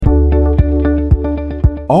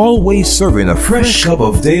always serving a fresh cup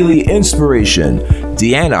of daily inspiration,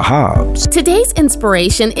 Deanna Hobbs. Today's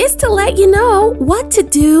inspiration is to let you know what to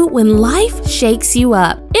do when life shakes you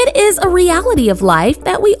up. It is a reality of life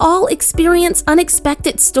that we all experience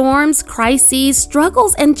unexpected storms, crises,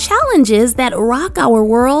 struggles, and challenges that rock our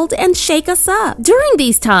world and shake us up. During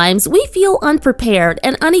these times, we feel unprepared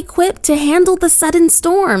and unequipped to handle the sudden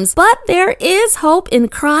storms, but there is hope in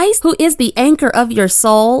Christ, who is the anchor of your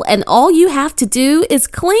soul, and all you have to do is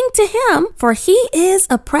cling to Him, for He is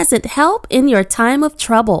a present help in your time of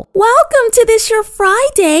trouble. Welcome to this your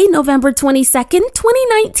Friday, November 22nd,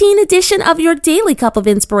 2019 edition of your Daily Cup of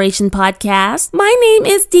Inspiration podcast. My name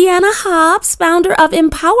is Deanna Hobbs, founder of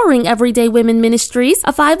Empowering Everyday Women Ministries,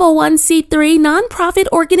 a 501c3 nonprofit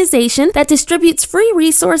organization that distributes free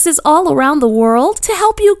resources all around the world to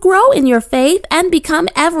help you grow in your faith and become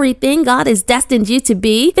everything God has destined you to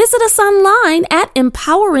be. Visit us online at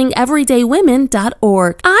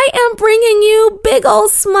empoweringeverydaywomen.org. I am bringing you big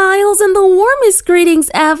old smiles and the warmest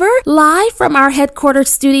greetings ever, live from our headquarters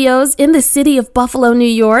studios in the city of Buffalo, New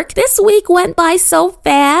York. This week went by so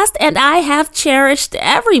fast, and I have cherished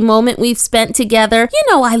every moment we've spent together. You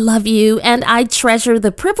know I love you, and I treasure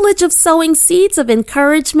the privilege of sowing seeds of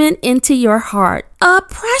encouragement into your heart. A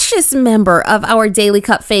precious member of our Daily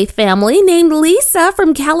Cup Faith family named Lisa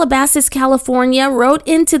from Calabasas, California wrote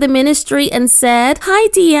into the ministry and said, "Hi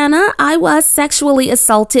Deanna, I was sexually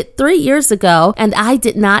assaulted 3 years ago and I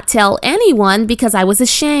did not tell anyone because I was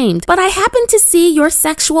ashamed. But I happened to see your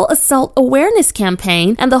sexual assault awareness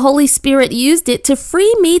campaign and the Holy Spirit used it to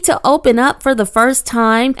free me to open up for the first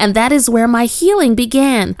time, and that is where my healing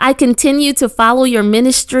began. I continue to follow your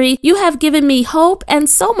ministry. You have given me hope and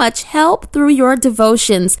so much help through your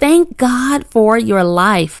devotions. Thank God for your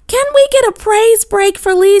life." Can we get a praise break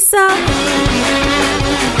for Lisa?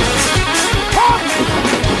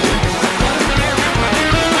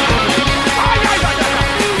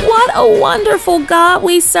 What a wonderful God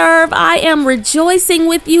we serve. I am rejoicing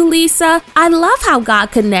with you, Lisa. I love how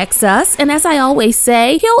God connects us, and as I always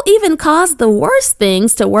say, He'll even cause the worst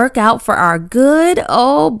things to work out for our good.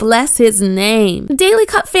 Oh, bless His name. Daily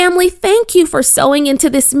Cup family, thank you for sowing into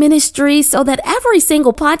this ministry so that every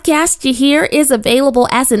single podcast you hear is available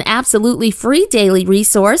as an absolutely free daily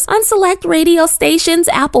resource on select radio stations,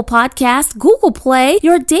 Apple Podcasts, Google Play,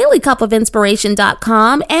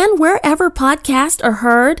 yourdailycupofinspiration.com, and wherever podcasts are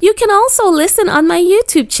heard. You can also listen on my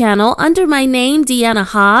YouTube channel under my name, Deanna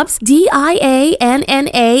Hobbs,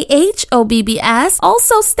 DiannaHobbs.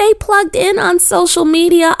 Also, stay plugged in on social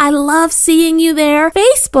media. I love seeing you there.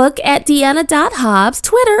 Facebook at Deanna.Hobbs,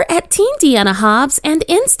 Twitter at Teen Deanna Hobbs, and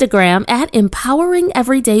Instagram at Empowering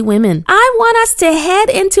Everyday Women. I want us to head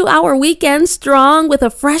into our weekend strong with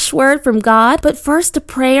a fresh word from God, but first a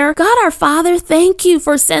prayer. God our Father, thank you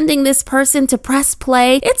for sending this person to press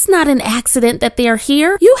play. It's not an accident that they're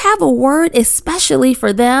here. You have a word especially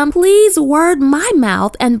for them. Please word my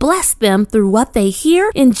mouth and bless them through what they hear.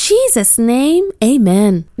 In Jesus' name,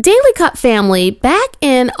 amen. Daily Cup family, back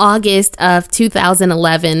in August of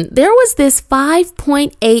 2011, there was this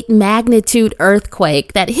 5.8 magnitude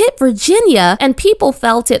earthquake that hit Virginia, and people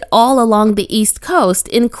felt it all along the East Coast,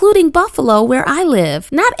 including Buffalo, where I live.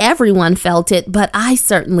 Not everyone felt it, but I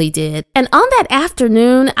certainly did. And on that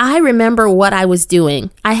afternoon, I remember what I was doing.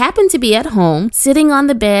 I happened to be at home, sitting on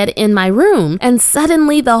the bed in my room, and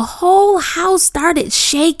suddenly the whole house started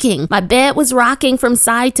shaking. My bed was rocking from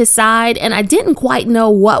side to side, and I didn't quite know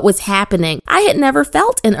what was happening. I had never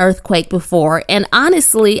felt an earthquake before, and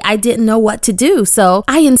honestly, I didn't know what to do, so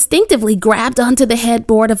I instinctively grabbed onto the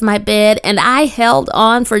headboard of my bed, and I held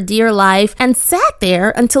on for dear life and sat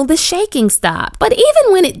there until the shaking stopped. But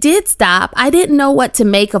even when it did stop, I didn't know what to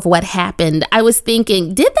make of what happened. I was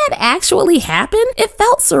thinking, did that actually happen? It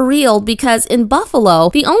felt surreal because in Buffalo,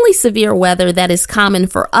 the only severe weather that is common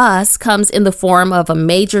for us comes in the form of a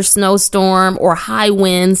major snowstorm or high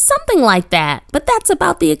winds, something like that. But that's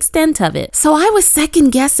about the extent of it. So I was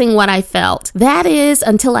second guessing what I felt. That is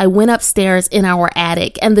until I went upstairs in our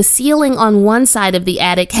attic, and the ceiling on one side of the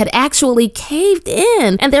attic had actually caved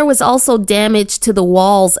in, and there was also damage to the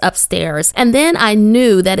walls upstairs. And then I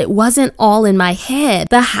knew that it wasn't all in my head.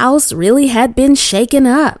 The house really had been shaken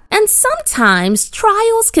up. And sometimes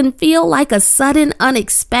trials can feel like a sudden,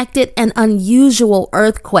 unexpected, and unusual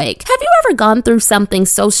earthquake. Have you ever gone through something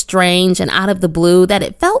so strange and out of the blue that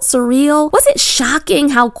it felt surreal? Was it shocking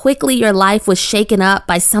how quickly your life was shaken up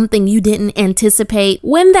by something you didn't anticipate?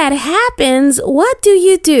 When that happens, what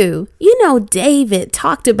do? You know, David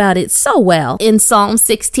talked about it so well in Psalm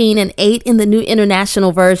 16:8 in the New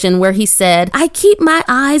International Version, where he said, "I keep my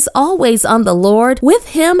eyes always on the Lord. With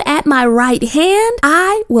Him at my right hand,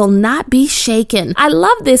 I will will not be shaken. I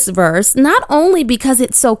love this verse, not only because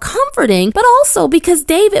it's so comforting, but also because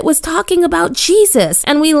David was talking about Jesus.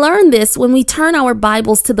 And we learn this when we turn our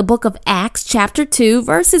Bibles to the book of Acts, chapter 2,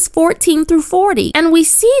 verses 14 through 40. And we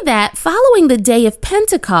see that following the day of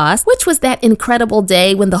Pentecost, which was that incredible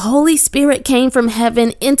day when the Holy Spirit came from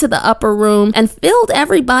heaven into the upper room and filled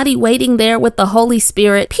everybody waiting there with the Holy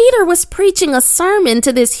Spirit, Peter was preaching a sermon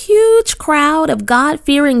to this huge crowd of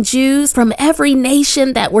God-fearing Jews from every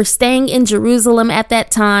nation that were staying in Jerusalem at that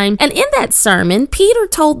time. And in that sermon, Peter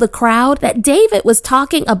told the crowd that David was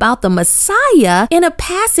talking about the Messiah in a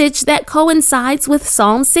passage that coincides with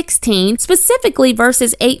Psalm 16, specifically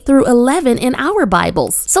verses 8 through 11 in our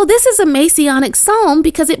Bibles. So this is a Messianic psalm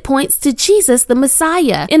because it points to Jesus, the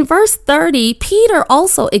Messiah. In verse 30, Peter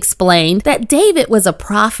also explained that David was a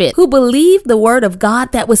prophet who believed the word of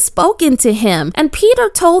God that was spoken to him. And Peter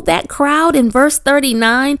told that crowd in verse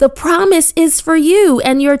 39, the promise is for you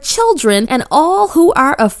and your children and all who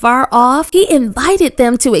are afar off. He invited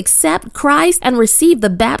them to accept Christ and receive the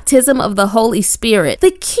baptism of the Holy Spirit.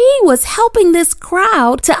 The key was helping this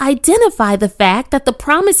crowd to identify the fact that the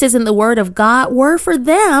promises in the word of God were for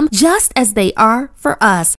them just as they are for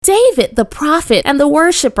us. David, the prophet and the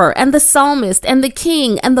worshiper and the psalmist and the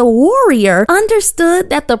king and the warrior understood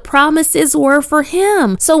that the promises were for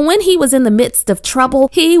him. So when he was in the midst of trouble,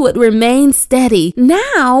 he would remain steady.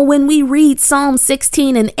 Now, when we read Psalm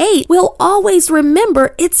 16 and 8, we'll always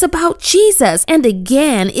remember it's about Jesus. And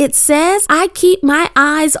again, it says, I keep my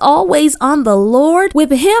eyes always on the Lord.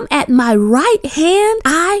 With him at my right hand,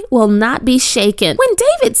 I will not be shaken. When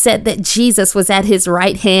David said that Jesus was at his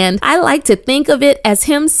right hand, I like to think of it as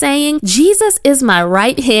him saying, Jesus is my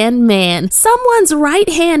right-hand man. Someone's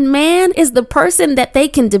right-hand man is the person that they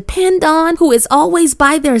can depend on, who is always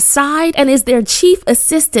by their side and is their chief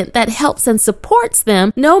assistant that helps and supports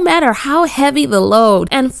them no matter how heavy the load.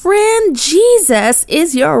 And friend, Jesus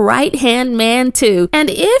is your right-hand man too. And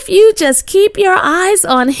if you just keep your eyes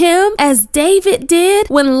on him as David did,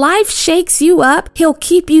 when life shakes you up, he'll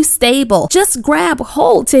keep you stable. Just grab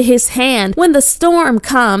hold to his hand when the storm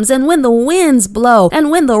comes and when the winds blow and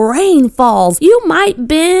when the rain falls. You might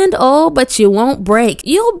bend, but you won't break.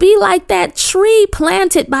 You'll be like that tree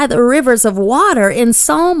planted by the rivers of water in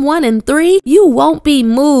Psalm 1 and 3. You won't be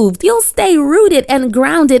moved. You'll stay rooted and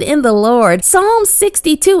grounded in the Lord. Psalm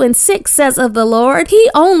 62 and 6 says of the Lord, He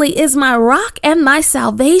only is my rock and my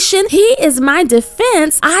salvation. He is my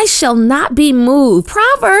defense. I shall not be moved.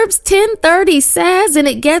 Proverbs 10:30 says, and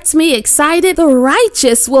it gets me excited, the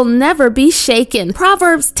righteous will never be shaken.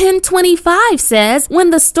 Proverbs 10:25 says, when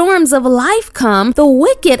the storms of life come, the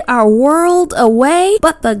wicked are whirled away,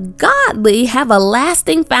 but the godly have a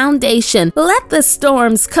lasting foundation. Let the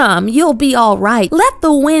storms come, you'll be all right. Let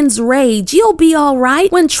the winds rage, you'll be all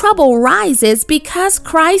right. When trouble rises, because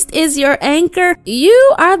Christ is your anchor,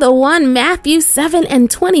 you are the one Matthew 7 and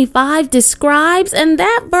 25 describes, and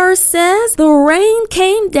that verse says, the rain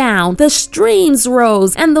came down, the streams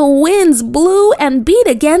rose, and the winds blew and beat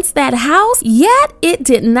against that house, yet it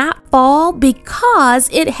did not fall because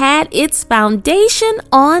it had its foundation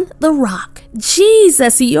on the rock.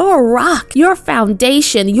 Jesus, your rock, your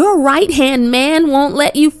foundation, your right-hand man won't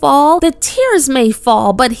let you fall. The tears may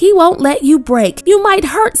fall, but he won't let you break. You might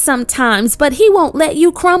hurt sometimes, but he won't let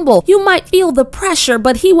you crumble. You might feel the pressure,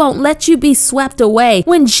 but he won't let you be swept away.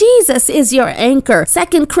 When Jesus is your anchor,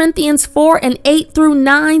 2 Corinthians 4 and 8 through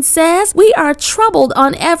 9 says, we are troubled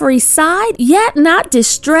on every side, yet not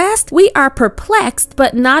distressed. We are perplexed,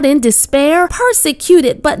 but not in despair,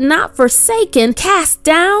 persecuted, but not forsaken, cast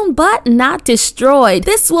down, but not destroyed.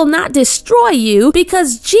 This will not destroy you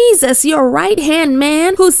because Jesus, your right-hand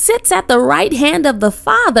man, who sits at the right hand of the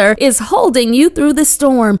Father, is holding you through the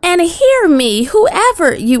storm. And hear me,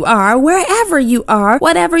 whoever you are, wherever you are,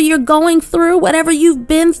 whatever you're going through, whatever you've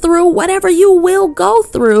been through, whatever you will go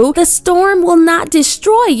through, the storm will not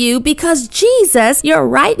destroy you because Jesus, your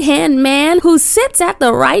right-hand man, who sits at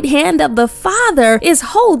the right hand of the Father, is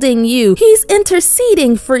holding you. He's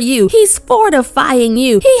interceding for you. He's fortifying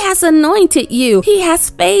you. He has anointed you. He has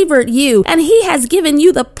favored you, and he has given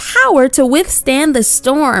you the power to withstand the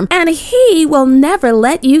storm, and he will never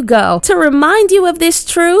let you go. To remind you of this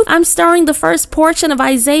truth, I'm starring the first portion of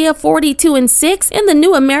Isaiah 42 and 6 in the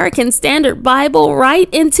New American Standard Bible right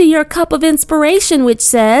into your cup of inspiration, which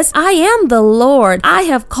says, I am the Lord. I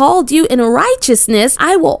have called you in righteousness.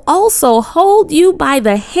 I will also hold you by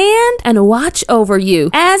the hand and watch over you.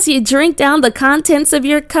 As you drink down the contents of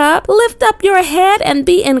your cup, lift up your head and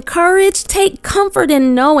be encouraged challenged, take comfort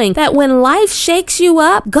in knowing that when life shakes you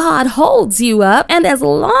up, God holds you up. And as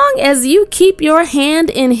long as you keep your hand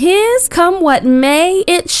in His, come what may,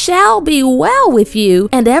 it shall be well with you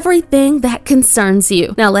and everything that concerns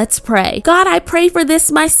you. Now let's pray. God, I pray for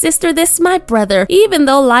this, my sister, this, my brother. Even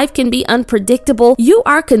though life can be unpredictable, you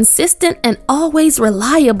are consistent and always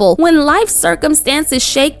reliable. When life circumstances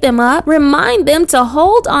shake them up, remind them to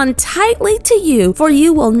hold on tightly to you, for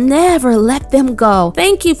you will never let them go.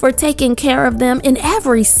 Thank you for taking care of them in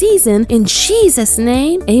every season. In Jesus'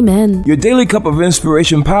 name, amen. Your Daily Cup of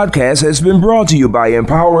Inspiration podcast has been brought to you by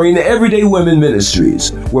Empowering Everyday Women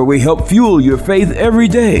Ministries, where we help fuel your faith every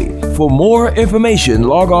day. For more information,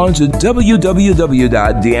 log on to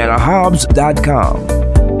www.deannahobbs.com.